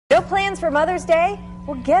plans for Mother's Day?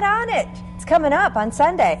 Well, get on it. It's coming up on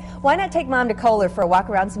Sunday. Why not take Mom to Kohler for a walk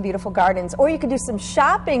around some beautiful gardens? Or you could do some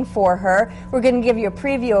shopping for her. We're going to give you a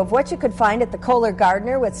preview of what you could find at the Kohler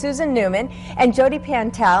Gardener with Susan Newman and Jody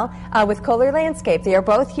Pantel with Kohler Landscape. They are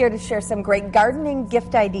both here to share some great gardening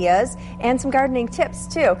gift ideas and some gardening tips,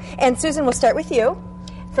 too. And Susan, we'll start with you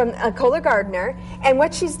from Kohler Gardener, and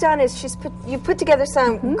what she's done is you've put together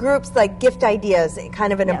some groups like gift ideas,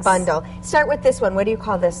 kind of in a bundle. Start with this one. What do you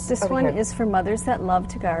call this? This one is for mothers that love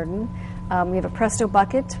to garden. We have a Presto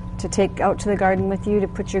bucket to take out to the garden with you to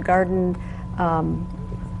put your garden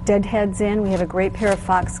deadheads in. We have a great pair of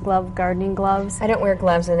foxglove gardening gloves. I don't wear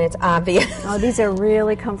gloves, and it's obvious. Oh, these are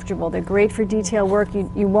really comfortable. They're great for detail work.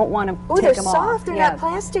 You won't want to take them off. They're soft. They're not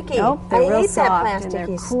plasticky. Nope, they're real soft, and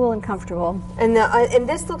they're cool and comfortable. And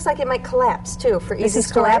this looks like it might collapse too for easy storage. This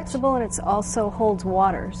is collapsible, and it also holds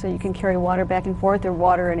water, so you can carry water back and forth or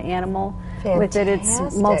water an animal. With it.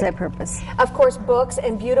 It's multi-purpose. Of course, books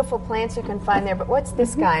and beautiful plants you can find there. But what's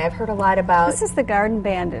this guy? I've heard a lot about. This is the Garden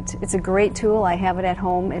Bandit. It's a great tool. I have it at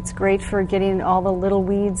home. It's great for getting all the little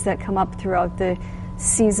weeds that come up throughout the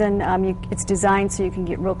season. It's designed so you can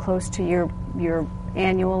get real close to your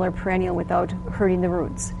annual or perennial without hurting the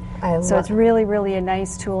roots. So it's really, really a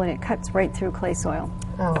nice tool, and it cuts right through clay soil.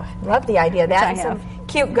 Oh, I love the idea of that. And some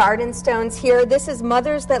cute garden stones here. This is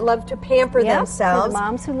mothers that love to pamper themselves. For the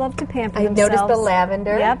moms who love to pamper themselves. I noticed the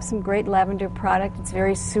lavender. Yep, some great lavender product. It's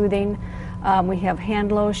very soothing. We have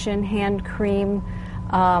hand lotion, hand cream,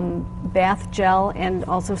 bath gel, and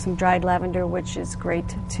also some dried lavender, which is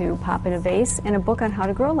great to pop in a vase, and a book on how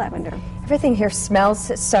to grow lavender. Everything here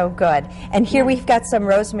smells so good. And here we've got some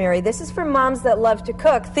rosemary. This is for moms that love to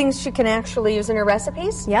cook, things she can actually use in her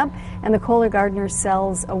recipes. Yep, and the Kohler Gardener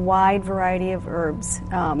sells a wide variety of herbs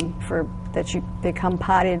they come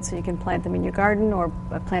potted, so you can plant them in your garden or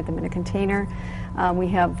plant them in a container. We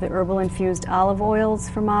have the herbal infused olive oils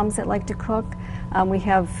for moms that like to cook. We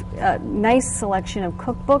have a nice selection of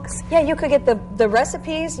cookbooks. Yeah, you could get the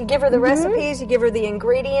recipes. You give her the recipes, you give her the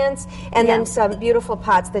ingredients, and then some beautiful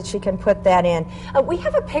pots that she can put that in. We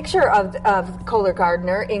have a picture of Kohler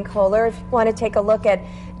Gardener in Kohler if you want to take a look at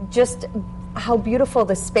just how beautiful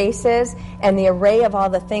the space is and the array of all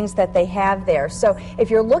the things that they have there. So if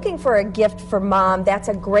you're looking for a gift for mom, that's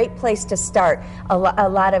a great place to start. A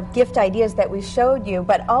lot of gift ideas that we showed you,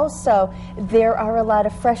 but also there are a lot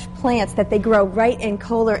of fresh plants that they grow right in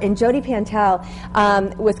Kohler. And Jody Pantel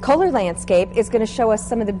with Kohler Landscape is going to show us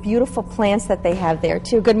some of the beautiful plants that they have there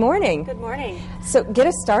too. Good morning. Good morning. So get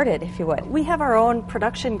us started, if you would. We have our own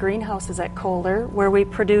production greenhouses at Kohler where we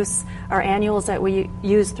produce our annuals that we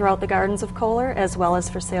use throughout the gardens of Kohler, as well as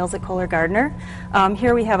for sales at Kohler Gardener.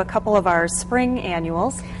 Here we have a couple of our spring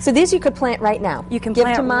annuals. So these you could plant right now. You can give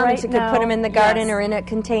plant to mom, right and she now. could put them in the garden or in a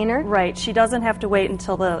container. Right. She doesn't have to wait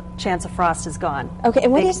until the chance of frost is gone. Okay.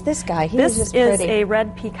 And what is this guy? This is a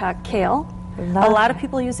red peacock kale. A lot of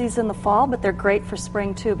people use these in the fall, but they're great for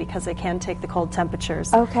spring too because they can take the cold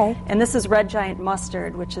temperatures. Okay. And this is red giant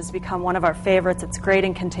mustard, which has become one of our favorites. It's great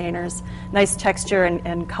in containers, nice texture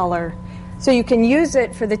and color. So you can use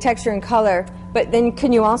it for the texture and color, but then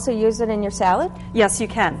can you also use it in your salad? Yes, you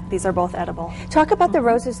can. These are both edible. Talk about the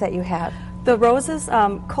roses that you have. The roses,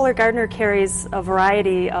 Kohler Gardener carries a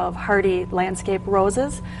variety of hardy landscape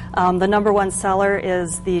roses. The #1 seller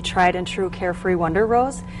is the tried and true Carefree Wonder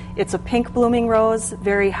Rose. It's a pink blooming rose,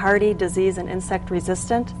 very hardy, disease and insect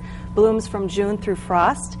resistant, blooms from June through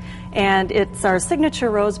frost, and it's our signature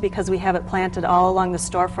rose because we have it planted all along the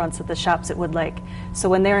storefronts at the shops at Woodlake. So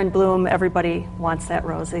when they're in bloom, everybody wants that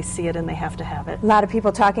rose. They see it and they have to have it. A lot of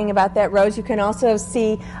people talking about that rose. You can also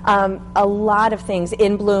see a lot of things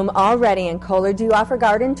in bloom already in Kohler. Do you offer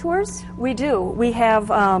garden tours? We do. We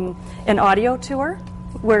have an audio tour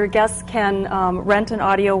where guests can rent an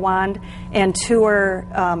audio wand and tour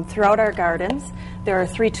throughout our gardens. There are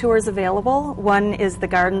 3 tours available. One is the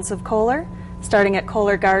Gardens of Kohler, starting at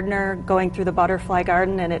Kohler Gardener, going through the Butterfly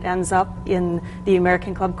Garden, and it ends up in the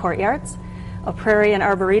American Club courtyards. A Prairie and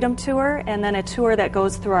Arboretum tour, and then a tour that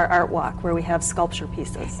goes through our art walk where we have sculpture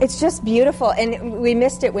pieces. It's just beautiful, and we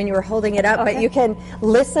missed it when you were holding it up, but you can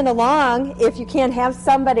listen along if you can't have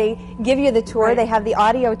somebody give you the tour. They have the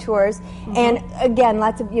audio tours, and again,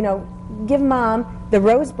 lots of, give mom the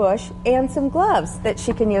rose bush and some gloves that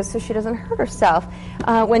she can use so she doesn't hurt herself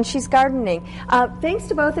when she's gardening. Thanks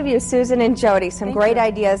to both of you, Susan and Jody. Some great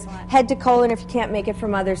ideas. Head to Kohler, and if you can't make it for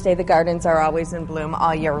Mother's Day, the gardens are always in bloom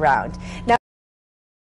all year round. Now,